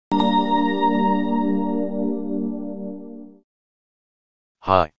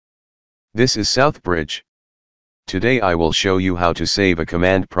Hi. This is Southbridge. Today I will show you how to save a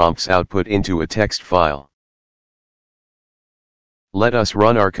command prompt's output into a text file. Let us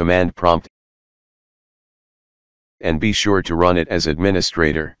run our command prompt and be sure to run it as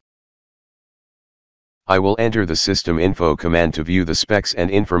administrator. I will enter the system info command to view the specs and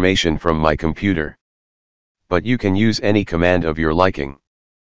information from my computer. But you can use any command of your liking.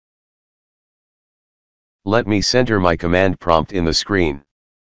 Let me center my command prompt in the screen.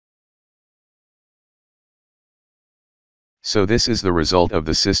 So this is the result of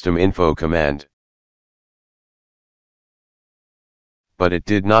the system info command. But it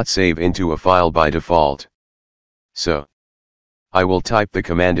did not save into a file by default. So I will type the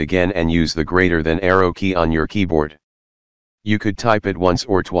command again and use the greater than arrow key on your keyboard. You could type it once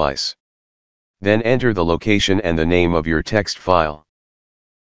or twice. Then enter the location and the name of your text file.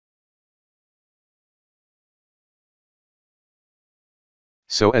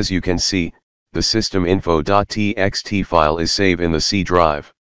 So as you can see, the systeminfo.txt file is saved in the C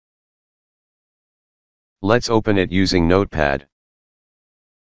drive. Let's open it using Notepad.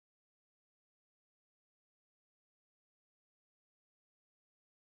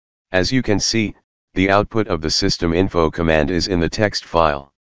 As you can see, the output of the system info command is in the text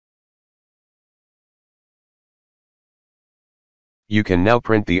file. You can now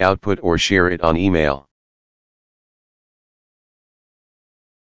print the output or share it on email.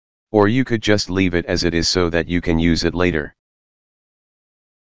 Or you could just leave it as it is so that you can use it later.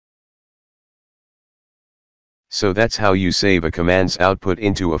 So that's how you save a command's output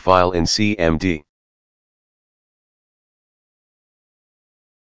into a file in CMD.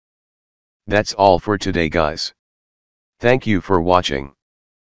 That's all for today, guys. Thank you for watching.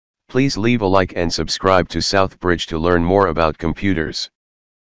 Please leave a like and subscribe to Southbridge to learn more about computers.